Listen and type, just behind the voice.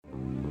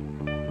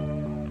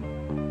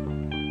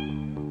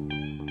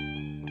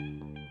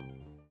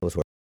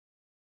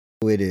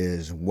It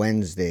is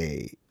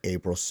Wednesday,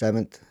 April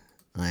 7th.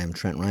 I am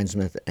Trent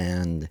Reinsmith,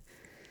 and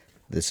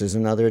this is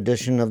another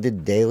edition of the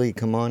Daily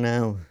Come On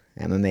Now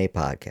MMA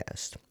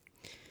podcast.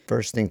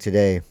 First thing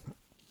today,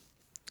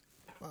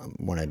 I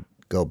want to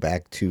go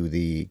back to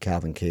the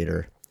Calvin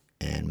Kattar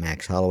and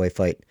Max Holloway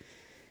fight.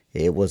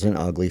 It was an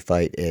ugly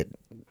fight. It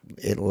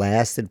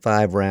lasted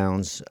 5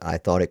 rounds. I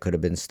thought it could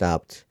have been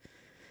stopped,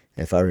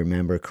 if I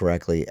remember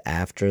correctly,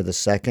 after the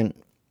second.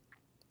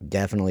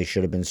 Definitely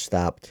should have been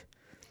stopped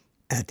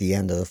at the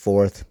end of the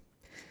fourth.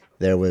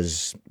 There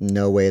was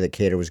no way that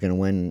Kattar was going to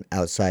win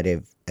outside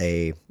of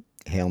a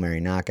Hail Mary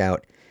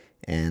knockout.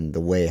 And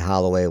the way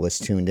Holloway was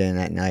tuned in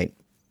that night,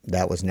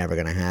 that was never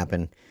going to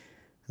happen.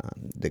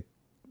 The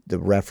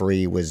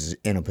referee was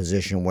in a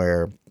position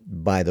where,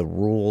 by the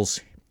rules,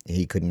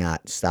 he could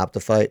not stop the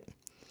fight.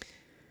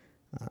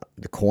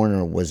 The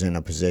corner was in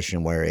a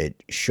position where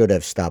it should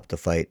have stopped the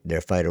fight.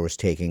 Their fighter was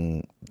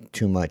taking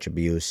too much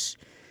abuse,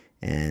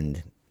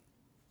 and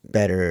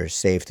better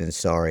safe than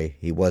sorry.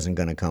 He wasn't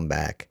going to come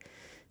back.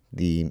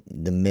 The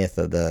myth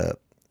of the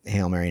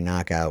Hail Mary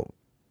knockout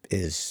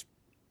is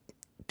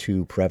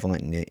too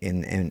prevalent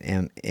in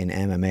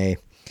MMA,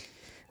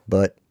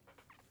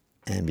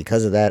 and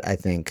because of that, I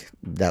think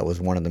that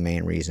was one of the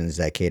main reasons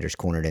that Kattar's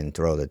corner didn't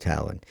throw the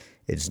towel in.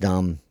 It's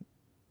dumb.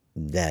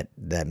 That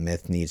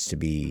myth needs to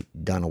be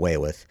done away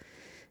with.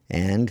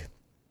 And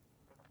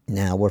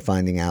now we're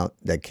finding out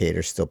that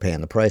Kattar's still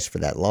paying the price for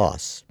that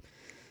loss.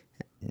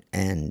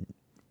 And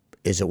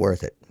is it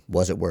worth it?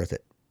 Was it worth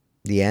it?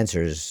 The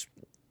answer is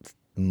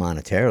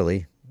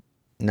monetarily,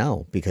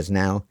 no, because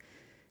now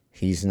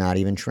he's not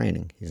even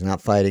training. He's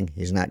not fighting.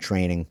 He's not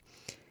training.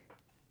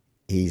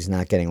 He's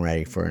not getting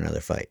ready for another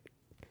fight.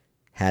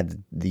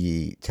 Had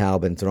the towel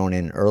been thrown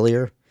in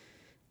earlier,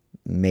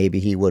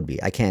 maybe he would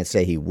be. I can't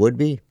say he would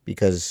be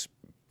because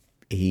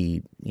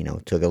he,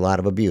 took a lot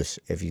of abuse.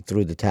 If you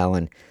threw the towel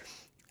in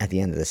at the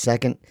end of the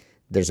second,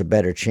 there's a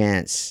better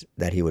chance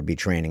that he would be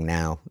training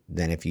now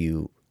than if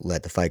you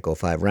let the fight go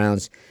 5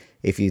 rounds.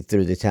 If you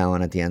threw the towel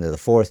in at the end of the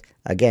fourth,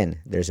 again,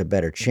 there's a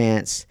better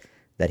chance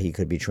that he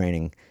could be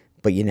training,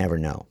 but you never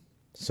know.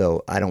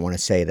 So I don't want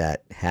to say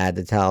that had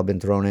the towel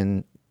been thrown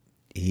in,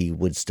 he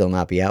would still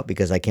not be out,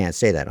 because I can't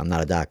say that. I'm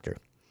not a doctor.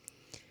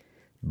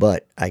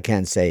 But I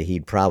can say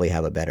he'd probably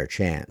have a better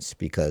chance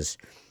because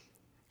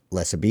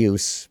less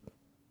abuse,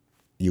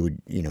 you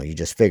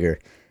just figure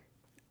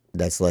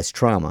that's less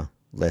trauma.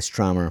 Less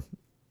trauma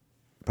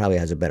probably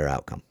has a better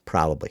outcome.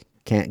 Probably.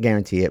 Can't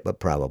guarantee it, but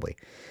probably.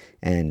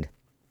 And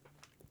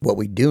what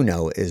we do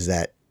know is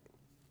that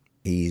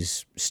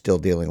he's still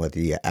dealing with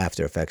the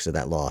after effects of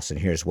that loss. And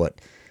here's what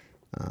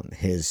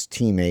his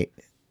teammate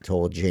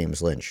told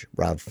James Lynch.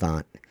 Rob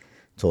Font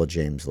told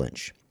James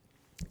Lynch.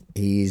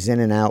 He's in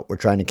and out. We're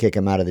trying to kick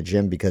him out of the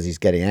gym because he's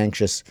getting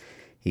anxious.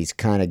 He's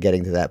kind of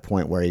getting to that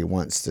point where he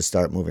wants to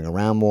start moving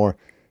around more.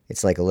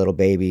 It's like a little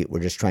baby.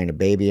 We're just trying to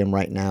baby him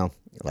right now.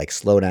 Like,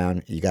 slow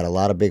down. You got a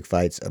lot of big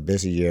fights, a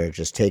busy year.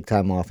 Just take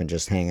time off and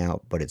just hang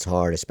out. But it's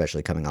hard,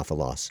 especially coming off a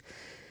loss.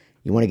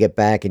 You want to get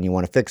back and you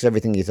want to fix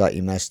everything you thought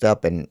you messed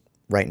up, and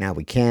right now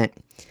we can't.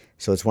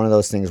 So it's one of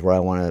those things where I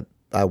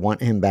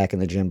want him back in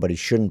the gym, but he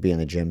shouldn't be in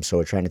the gym. So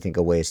we're trying to think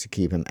of ways to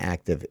keep him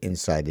active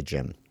inside the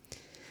gym.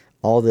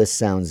 All this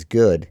sounds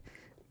good,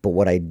 but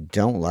what I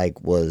don't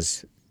like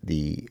was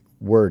the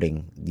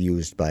wording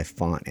used by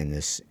Font in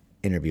this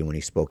interview when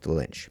he spoke to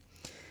Lynch.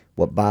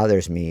 What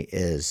bothers me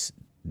is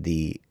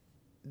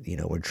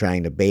we're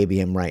trying to baby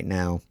him right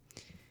now,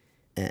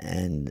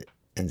 and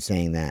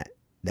saying that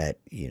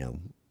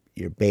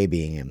you're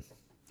babying him.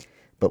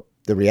 But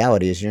the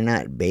reality is you're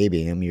not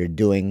babying him, you're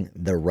doing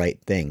the right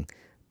thing.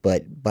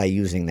 But by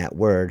using that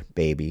word,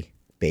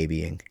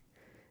 babying,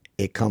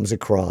 it comes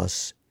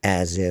across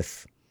as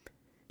if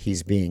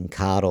he's being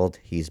coddled,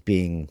 he's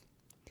being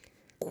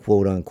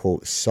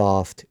quote-unquote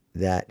soft,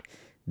 that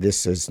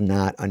this is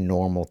not a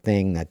normal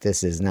thing, that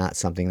this is not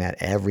something that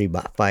every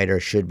fighter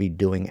should be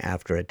doing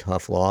after a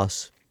tough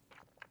loss.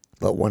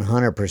 But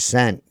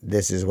 100%,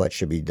 this is what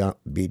should be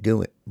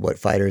doing, what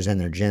fighters and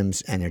their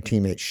gyms and their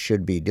teammates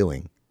should be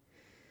doing.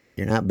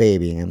 You're not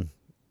babying him,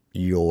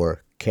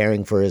 you're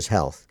caring for his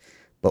health.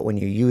 But when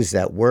you use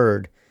that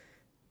word,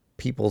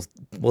 people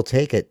will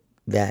take it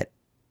that,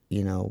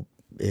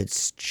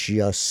 it's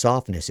just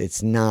softness.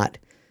 It's not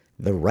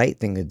the right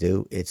thing to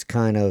do. It's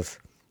kind of,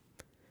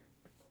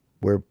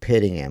 we're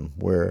pitting him.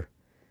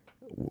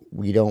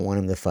 We don't want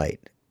him to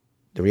fight.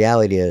 The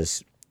reality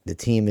is the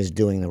team is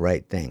doing the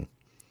right thing.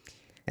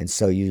 And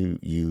so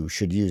you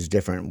should use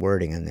different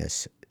wording in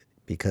this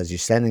because you're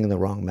sending the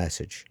wrong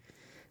message.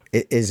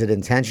 Is it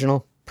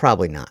intentional?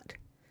 Probably not.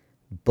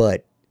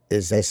 But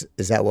is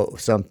that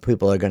what some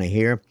people are going to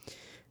hear?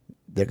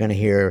 They're going to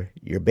hear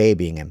you're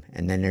babying him,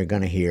 and then they're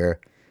going to hear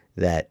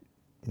that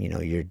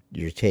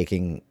you're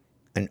taking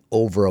an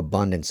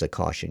overabundance of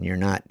caution. You're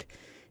not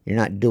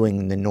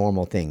doing the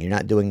normal thing. You're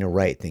not doing the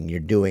right thing. You're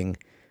doing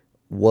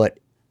what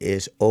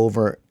is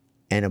over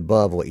and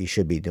above what you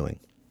should be doing.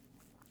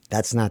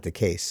 That's not the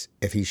case.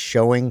 If he's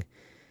showing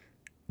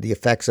the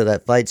effects of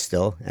that fight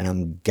still, and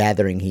I'm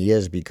gathering he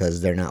is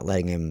because they're not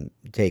letting him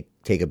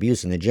take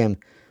abuse in the gym,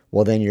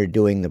 well, then you're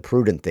doing the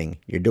prudent thing.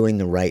 You're doing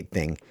the right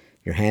thing.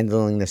 You're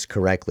handling this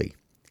correctly.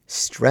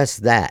 Stress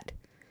that.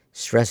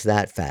 Stress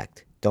that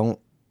fact. Don't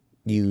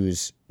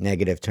use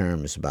negative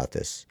terms about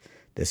this.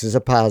 This is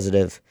a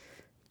positive.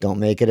 Don't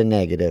make it a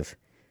negative.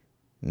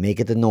 Make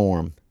it the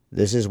norm.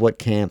 This is what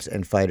camps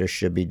and fighters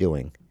should be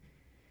doing.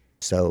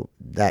 So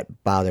that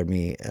bothered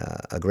me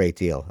a great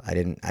deal. I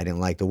didn't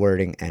like the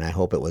wording, and I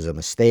hope it was a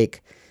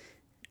mistake.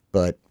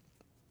 But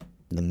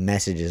the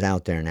message is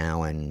out there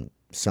now, and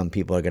some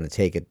people are going to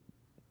take it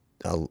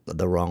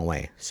the wrong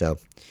way. So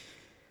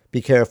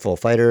be careful,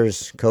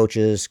 fighters,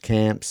 coaches,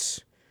 camps,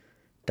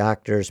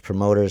 doctors,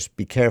 promoters.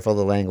 Be careful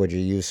the language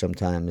you use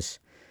sometimes,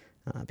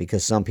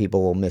 because some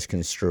people will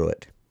misconstrue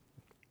it.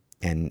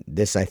 And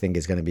this, I think,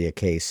 is going to be a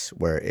case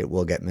where it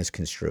will get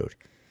misconstrued.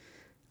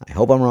 I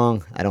hope I'm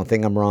wrong. I don't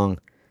think I'm wrong.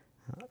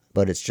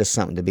 But it's just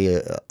something to be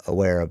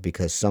aware of,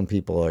 because some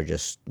people are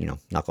just,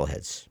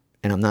 knuckleheads.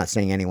 And I'm not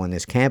saying anyone in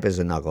this camp is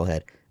a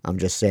knucklehead. I'm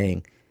just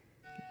saying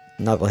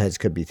knuckleheads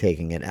could be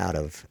taking it out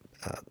of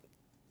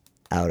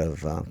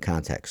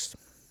context.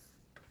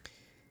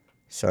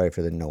 Sorry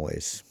for the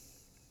noise.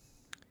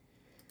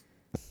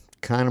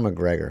 Conor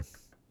McGregor,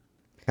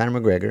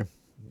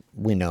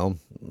 we know,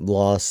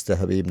 lost to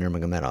Khabib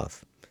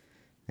Nurmagomedov.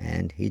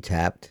 And he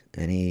tapped,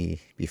 and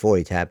before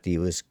he tapped, he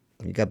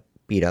got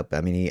beat up.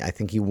 I mean, I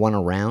think he won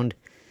a round,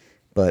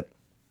 but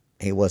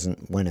he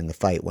wasn't winning the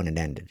fight when it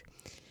ended.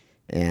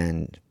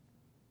 And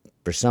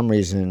for some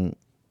reason,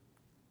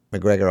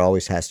 McGregor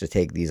always has to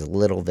take these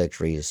little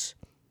victories,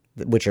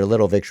 which are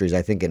little victories,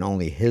 I think, in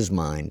only his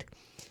mind,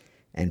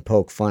 and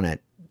poke fun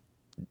at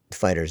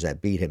fighters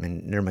that beat him.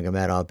 And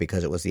Nurmagomedov,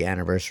 because it was the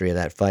anniversary of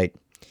that fight,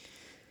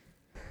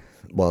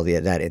 well,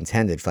 that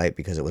intended fight,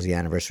 because it was the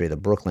anniversary of the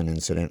Brooklyn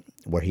incident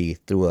where he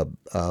threw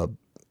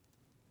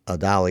a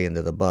dolly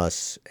into the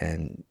bus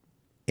and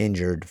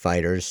injured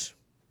fighters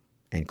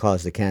and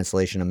caused the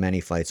cancellation of many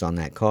fights on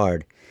that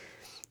card,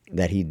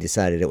 that he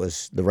decided it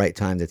was the right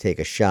time to take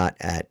a shot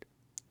at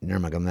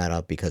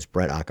Nurmagomedov because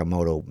Brett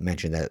Okamoto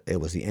mentioned that it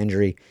was the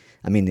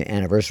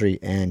anniversary,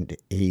 and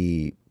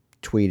he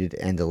tweeted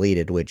and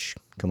deleted, which,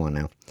 come on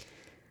now,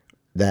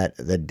 that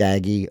the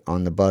daggy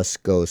on the bus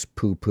goes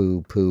poo,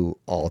 poo, poo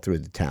all through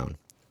the town,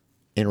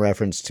 in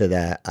reference to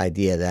that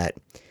idea that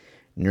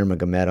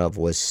Nurmagomedov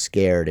was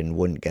scared and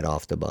wouldn't get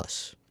off the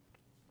bus.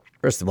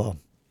 First of all,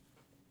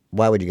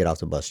 why would you get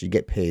off the bus? You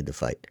get paid to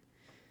fight.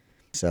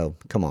 So,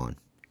 come on.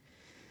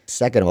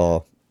 Second of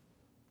all,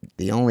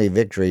 the only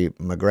victory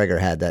McGregor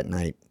had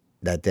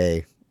that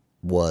day,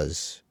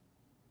 was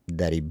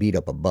that he beat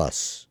up a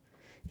bus.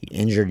 He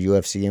injured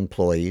UFC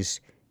employees.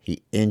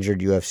 He injured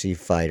UFC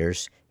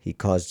fighters. He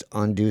caused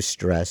undue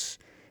stress.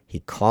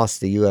 He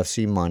cost the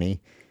UFC money.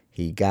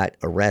 He got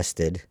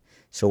arrested.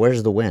 So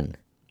where's the win?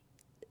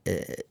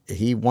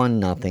 He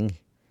won nothing.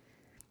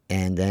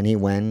 And then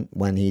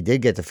when he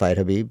did get to fight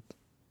Khabib,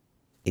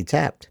 he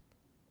tapped.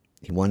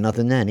 He won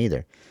nothing then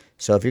either.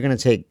 So if you're going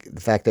to take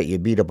the fact that you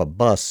beat up a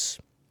bus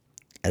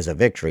as a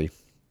victory,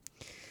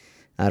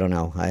 I don't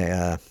know.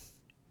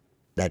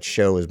 That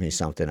shows me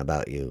something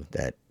about you,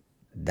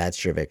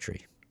 that's your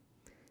victory.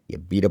 You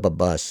beat up a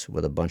bus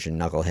with a bunch of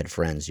knucklehead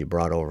friends you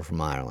brought over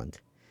from Ireland.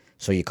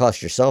 So you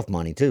cost yourself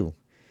money too.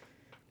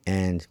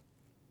 And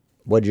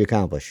what did you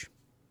accomplish?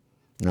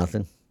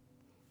 Nothing.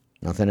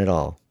 Nothing at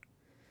all.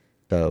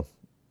 So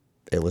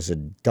it was a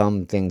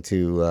dumb thing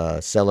to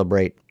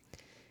celebrate.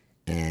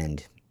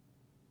 And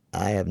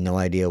I have no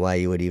idea why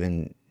you would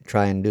even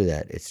try and do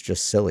that. It's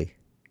just silly.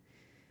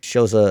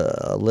 Shows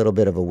a little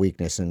bit of a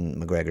weakness in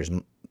McGregor's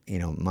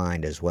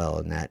mind as well,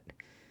 in that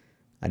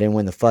I didn't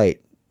win the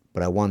fight,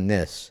 but I won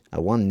this.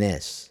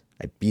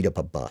 I beat up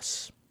a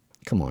bus.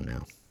 Come on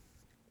now.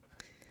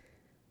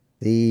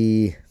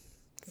 The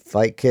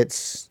fight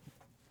kits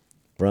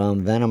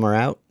from Venom are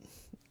out,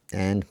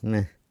 and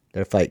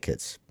they're fight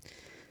kits.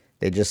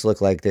 They just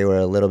look like they were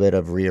a little bit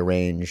of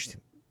rearranged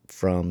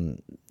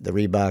from the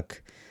Reebok,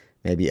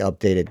 maybe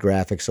updated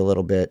graphics a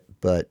little bit,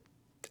 but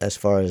as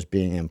far as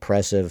being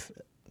impressive,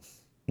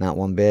 not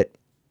one bit.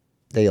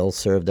 They'll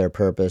serve their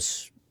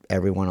purpose.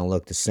 Everyone will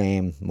look the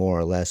same, more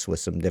or less, with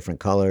some different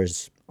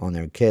colors on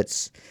their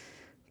kits,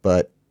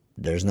 but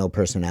there's no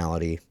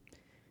personality.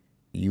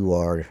 You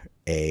are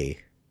a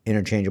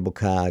interchangeable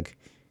cog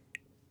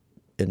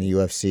in the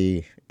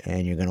UFC,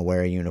 and you're going to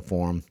wear a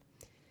uniform.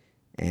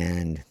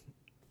 And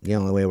the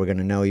only way we're going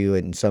to know you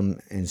in some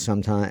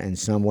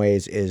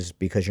ways is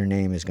because your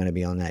name is going to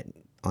be on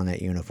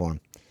that uniform.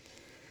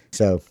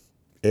 So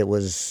it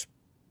was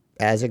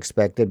as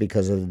expected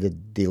because of the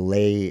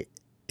delay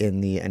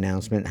in the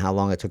announcement, how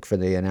long it took for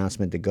the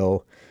announcement to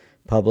go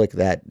public,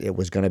 that it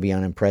was going to be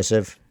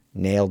unimpressive.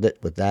 Nailed it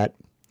with that.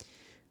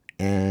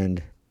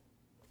 And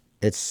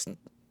it's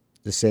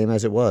the same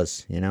as it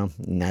was, and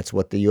that's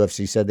what the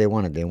UFC said they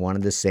wanted. They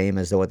wanted the same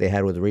as what they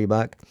had with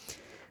Reebok.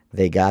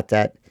 They got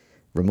that,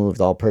 removed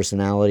all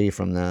personality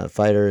from the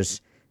fighters,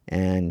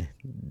 and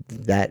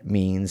that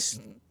means,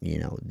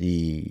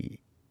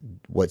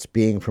 what's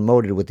being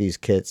promoted with these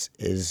kits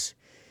is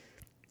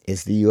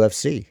the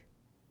UFC.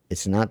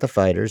 It's not the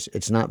fighters.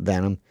 It's not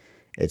Venom.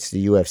 It's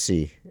the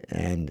UFC.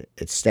 And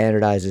it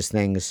standardizes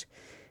things,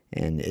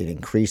 and it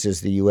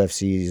increases the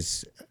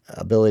UFC's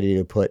ability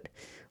to put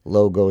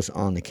logos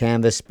on the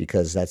canvas,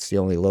 because that's the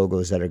only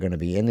logos that are going to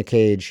be in the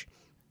cage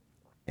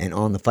and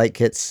on the fight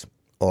kits,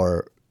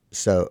 or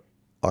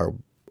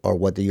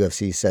what the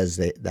UFC says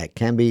that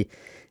can be.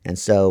 And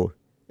so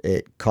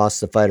it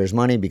costs the fighters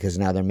money, because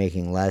now they're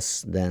making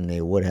less than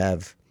they would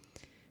have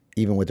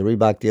even with the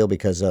Reebok deal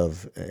because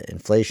of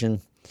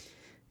inflation,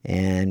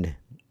 and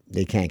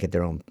they can't get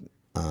their own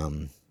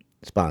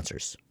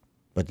sponsors.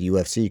 But the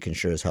UFC can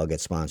sure as hell get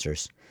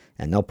sponsors,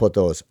 and they'll put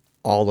those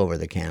all over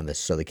the canvas,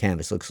 so the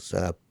canvas looks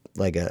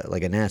like a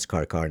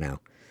NASCAR car now,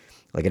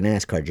 like a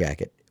NASCAR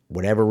jacket.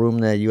 Whatever room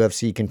the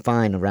UFC can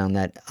find around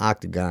that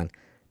octagon,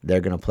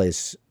 they're gonna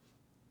place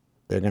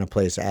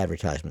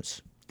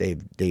advertisements.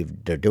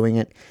 They're doing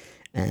it,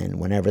 and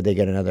whenever they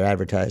get another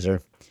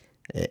advertiser,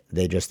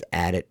 they just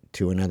add it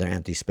to another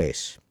empty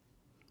space.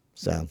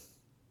 So,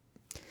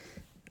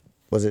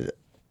 was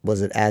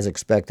it as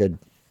expected?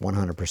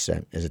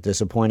 100%. Is it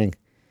disappointing?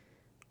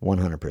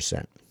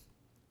 100%.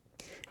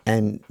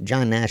 And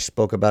John Nash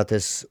spoke about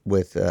this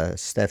with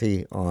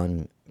Steffi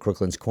on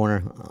Crooklyn's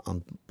Corner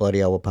on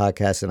Bloody Elbow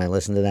podcast, and I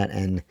listened to that,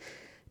 and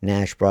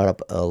Nash brought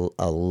up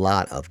a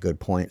lot of good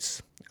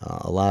points,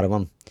 a lot of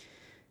them.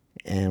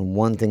 And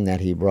one thing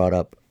that he brought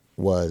up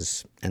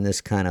was, and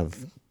this kind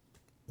of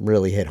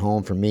really hit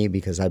home for me,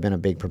 because I've been a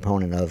big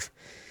proponent of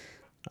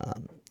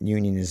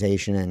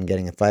unionization and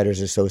getting a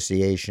fighters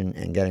association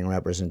and getting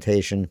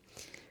representation.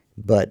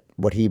 But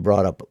what he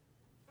brought up,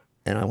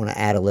 and I want to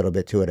add a little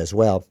bit to it as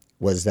well,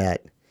 was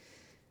that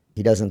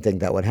he doesn't think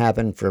that would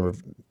happen for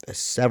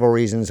several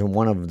reasons. And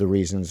one of the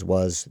reasons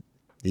was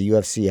the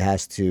UFC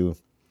has to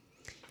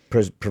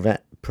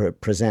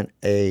present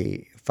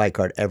a fight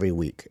card every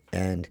week.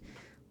 And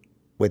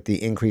with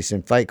the increase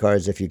in fight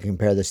cards, if you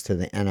compare this to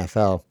the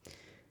NFL,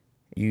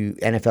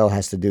 NFL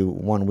has to do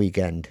one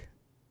weekend,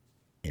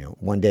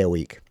 1 day a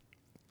week,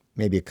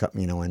 maybe a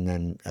couple, and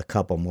then a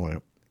couple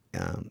more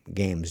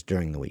games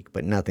during the week,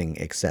 but nothing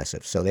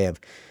excessive. So they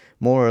have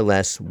more or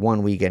less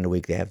 1 weekend a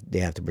week they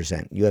have to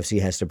present. UFC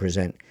has to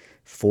present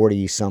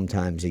 40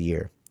 sometimes a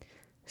year.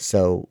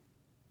 So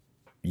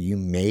you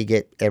may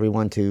get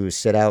everyone to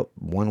sit out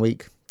 1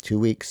 week, 2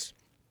 weeks,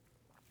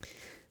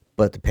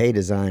 but the pay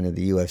design of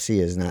the UFC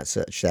is not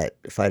such that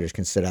fighters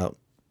can sit out.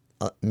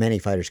 Many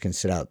fighters can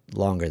sit out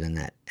longer than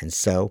that. And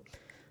so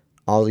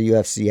all the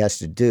UFC has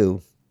to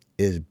do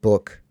is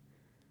book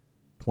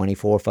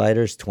 24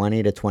 fighters,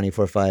 20 to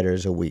 24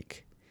 fighters a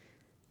week.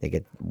 They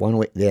get 1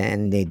 week,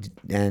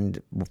 and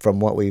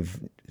from what we've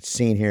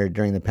seen here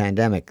during the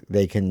pandemic,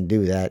 they can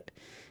do that,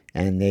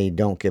 and they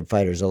don't give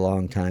fighters a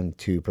long time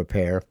to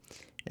prepare.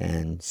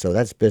 And so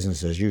that's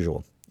business as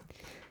usual.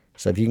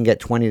 So if you can get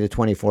 20 to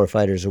 24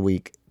 fighters a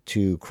week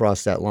to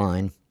cross that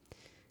line,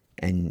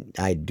 and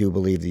I do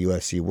believe the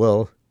UFC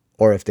will,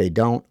 or if they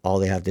don't, all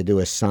they have to do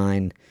is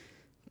sign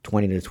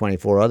 20 to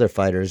 24 other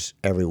fighters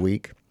every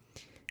week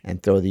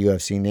and throw the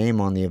UFC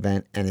name on the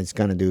event, and it's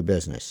going to do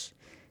business.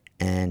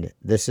 And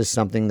this is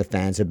something the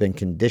fans have been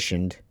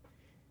conditioned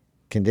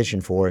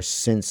for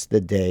since the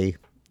day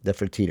the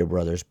Fertitta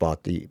brothers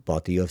bought the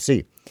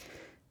UFC.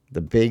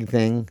 The big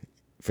thing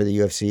for the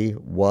UFC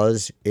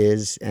was,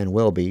 is, and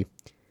will be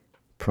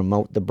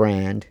promote the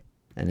brand,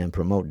 and then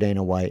promote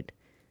Dana White,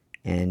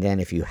 and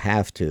then if you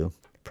have to,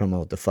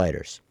 promote the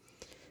fighters.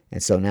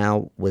 And so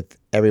now, with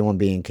everyone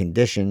being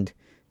conditioned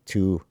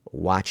to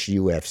watch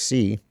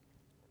UFC,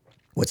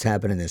 what's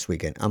happening this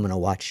weekend? I'm going to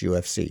watch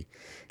UFC.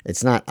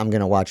 It's not, I'm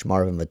going to watch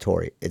Marvin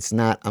Vettori. It's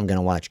not, I'm going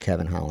to watch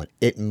Kevin Holland.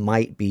 It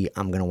might be,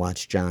 I'm going to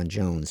watch John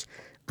Jones.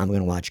 I'm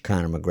going to watch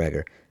Conor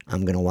McGregor.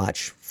 I'm going to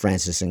watch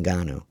Francis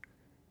Ngannou.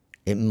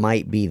 It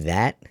might be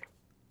that,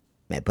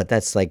 but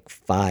that's like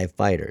 5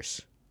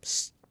 fighters,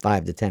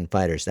 5 to 10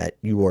 fighters that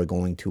you are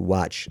going to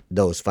watch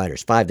those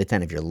fighters. 5 to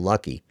 10 if you're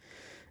lucky.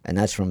 And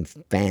that's from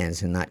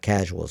fans and not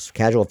casuals.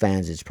 Casual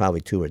fans, it's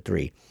probably 2 or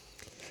 3.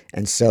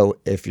 And so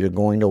if you're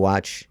going to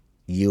watch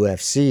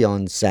UFC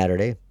on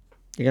Saturday,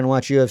 you're going to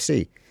watch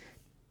UFC.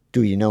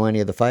 Do you know any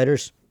of the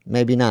fighters?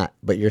 Maybe not,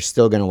 but you're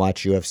still going to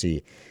watch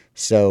UFC.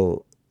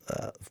 So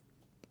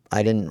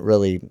I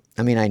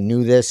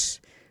knew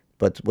this,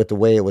 but with the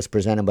way it was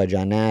presented by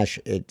John Nash,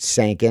 it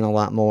sank in a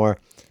lot more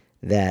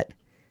that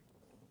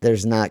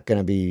there's not going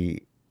to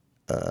be,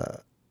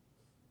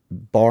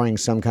 barring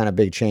some kind of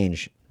big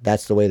change,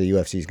 that's the way the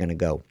UFC is going to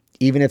go.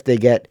 Even if they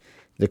get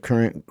the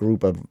current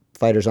group of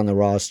fighters on the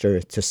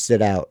roster to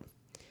sit out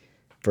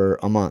for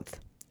a month,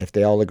 if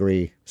they all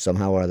agree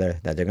somehow or other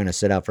that they're going to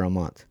sit out for a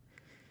month,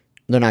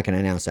 they're not going to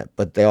announce that,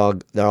 but they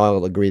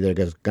all agree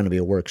there's going to be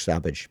a work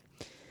stoppage.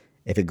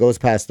 If it goes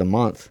past a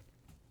month,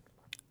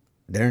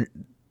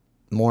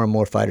 more and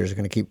more fighters are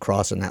going to keep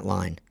crossing that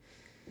line.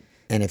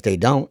 And if they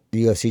don't,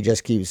 the UFC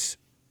just keeps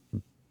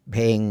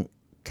paying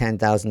 $10,000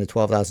 to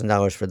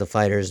 $12,000 for the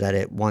fighters that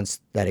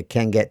it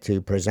can get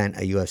to present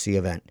a UFC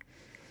event.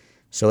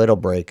 So it'll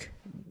break.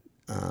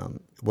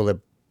 will it?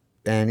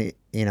 And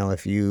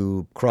if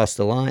you cross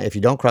the line, if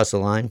you don't cross the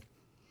line,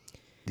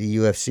 the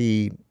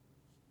UFC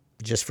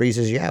just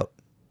freezes you out.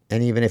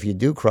 And even if you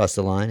do cross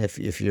the line,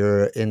 if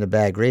you're in the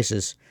bag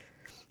races,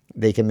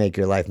 they can make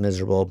your life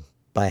miserable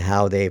by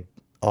how they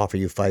offer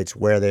you fights,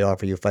 where they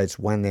offer you fights,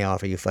 when they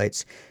offer you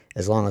fights.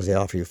 As long as they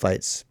offer you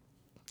fights,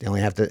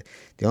 the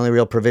only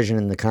real provision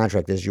in the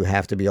contract is you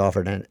have to be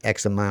offered an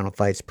X amount of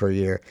fights per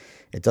year.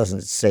 It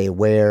doesn't say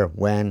where,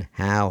 when,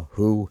 how,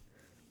 who.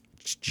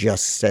 It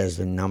just says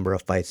the number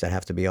of fights that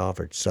have to be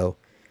offered. So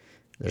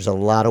there's a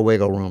lot of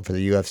wiggle room for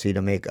the UFC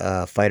to make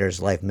a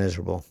fighter's life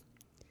miserable,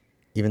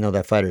 even though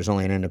that fighter is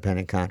only an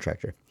independent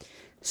contractor.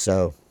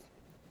 So,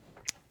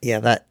 yeah,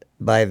 that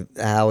by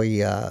how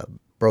he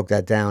broke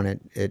that down,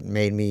 it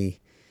made me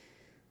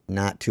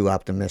not too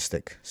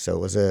optimistic. So it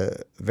was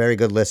a very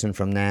good listen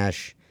from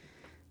Nash.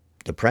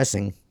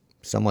 Depressing,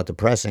 somewhat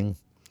depressing,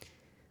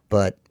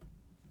 but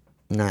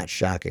not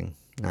shocking.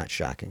 Not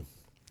shocking.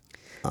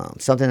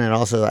 Something that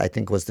also I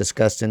think was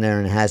discussed in there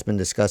and has been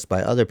discussed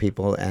by other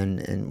people,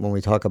 and when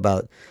we talk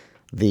about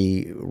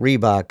the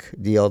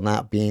Reebok deal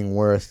not being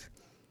worth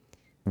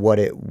what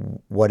it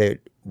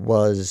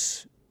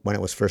was when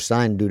it was first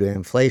signed due to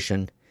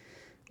inflation,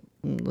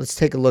 let's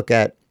take a look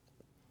at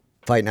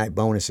fight night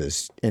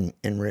bonuses in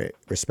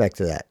respect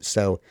to that.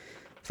 So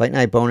fight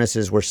night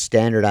bonuses were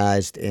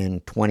standardized in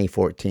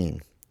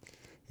 2014.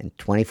 In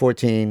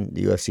 2014,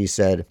 the UFC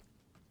said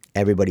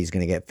everybody's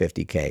going to get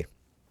 $50K.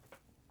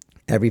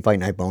 Every fight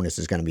night bonus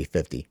is going to be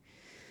 $50.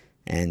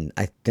 And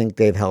I think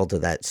they've held to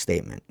that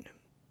statement.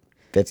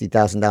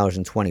 $50,000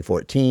 in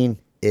 2014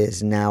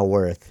 is now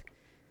worth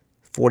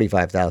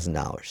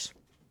 $45,000.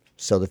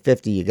 So the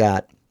 50 you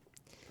got,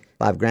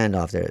 $5,000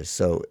 off there.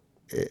 So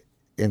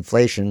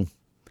inflation,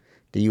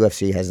 the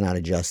UFC has not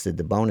adjusted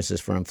the bonuses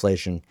for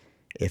inflation.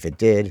 If it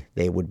did,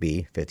 they would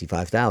be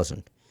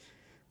 $55,000.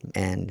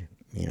 And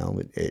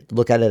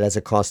look at it as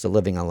a cost of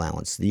living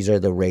allowance. These are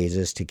the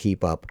raises to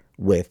keep up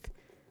with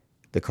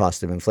the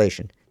cost of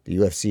inflation. The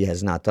UFC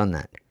has not done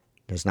that.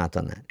 Has not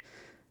done that.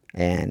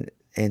 And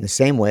in the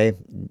same way,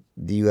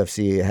 the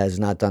UFC has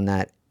not done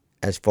that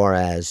as far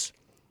as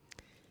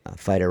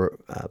fighter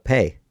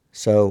pay.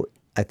 So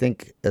I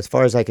think, as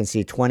far as I can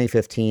see,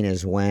 2015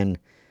 is when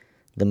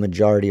the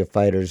majority of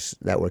fighters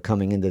that were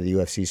coming into the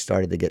UFC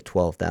started to get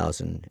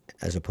 $12,000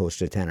 as opposed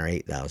to $10,000 or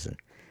 $8,000.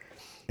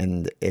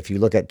 And if you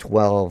look at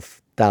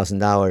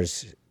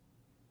 $12,000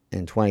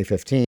 in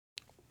 2015,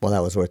 well,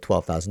 that was worth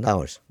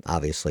 $12,000,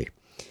 obviously.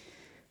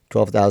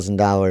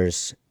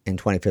 $12,000 in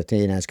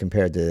 2015 as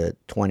compared to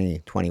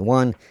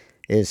 2021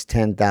 is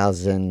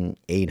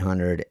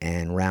 $10,800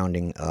 and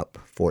rounding up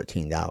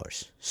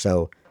 $14.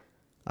 So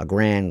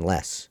 $1,000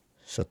 less.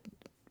 So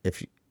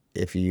if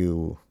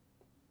you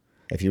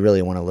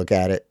really want to look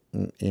at it,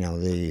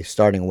 the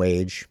starting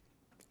wage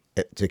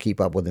to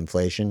keep up with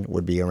inflation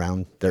would be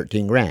around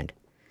 $13,000.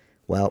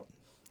 Well,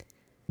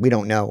 we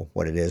don't know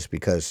what it is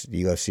because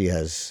the UFC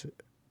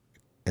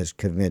has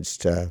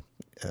convinced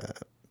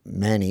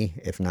many,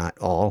 if not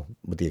all,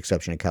 with the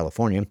exception of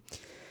California,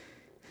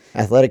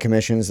 athletic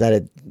commissions that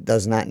it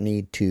does not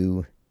need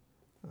to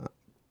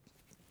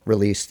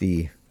release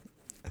the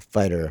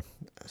fighter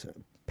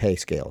pay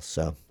scales.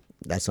 So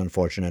that's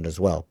unfortunate as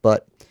well.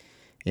 But,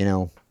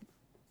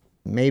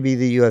 maybe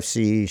the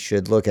UFC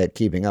should look at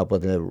keeping up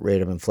with the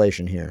rate of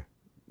inflation here.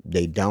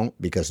 They don't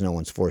because no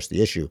one's forced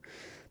the issue.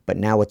 But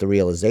now with the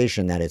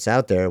realization that it's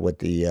out there with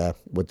the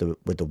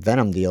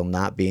Venom deal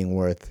not being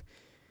worth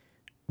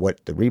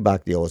what the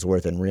Reebok deal is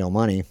worth in real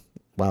money,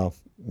 well,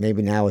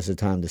 maybe now is the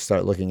time to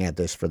start looking at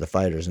this for the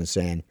fighters and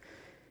saying,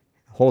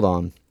 hold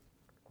on,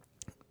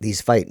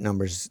 these fight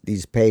numbers,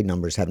 these paid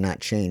numbers have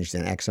not changed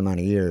in X amount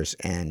of years,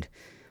 and,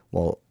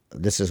 well,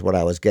 this is what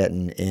I was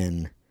getting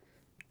in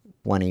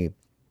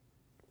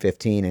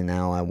 2015, and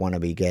now I want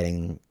to be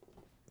getting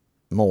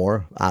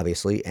more,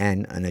 obviously,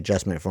 and an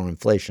adjustment for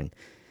inflation.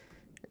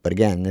 But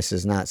again, this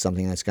is not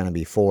something that's going to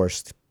be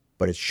forced,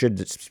 but it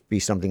should be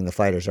something the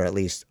fighters are at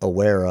least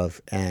aware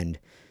of and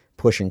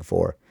pushing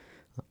for.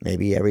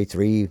 Maybe every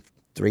 3,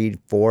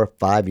 4,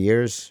 5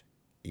 years,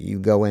 you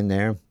go in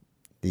there,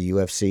 the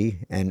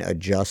UFC, and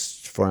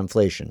adjust for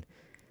inflation.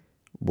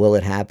 Will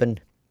it happen?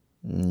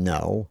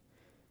 No.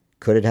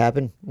 Could it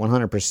happen?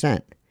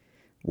 100%.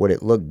 Would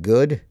it look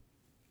good?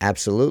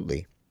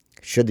 Absolutely.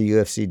 Should the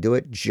UFC do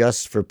it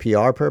just for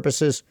PR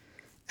purposes?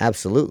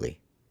 Absolutely.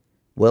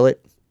 Will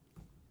it?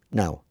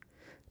 No.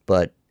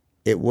 But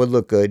it would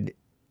look good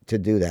to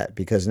do that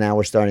because now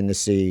we're starting to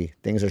see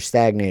things are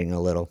stagnating a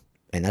little.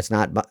 And that's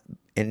not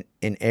in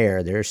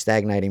air. They're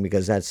stagnating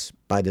because that's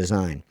by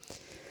design.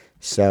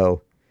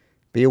 So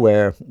be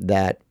aware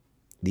that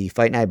the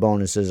fight night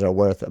bonuses are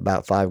worth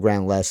about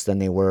 $5,000 less than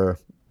they were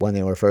when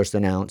they were first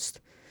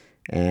announced.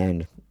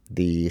 And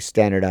the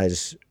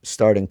standardized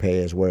starting pay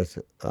is worth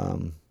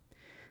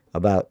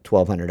about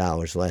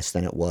 $1,200 less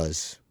than it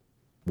was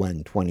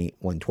when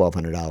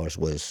 $1,200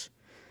 was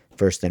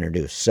first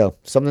introduced. So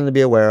something to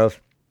be aware of,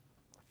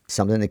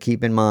 something to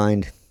keep in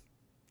mind,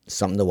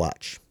 something to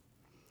watch.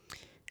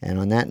 And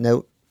on that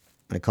note,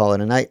 I call it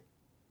a night.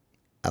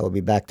 I will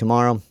be back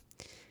tomorrow.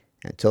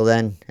 Until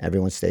then,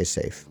 everyone stays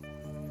safe.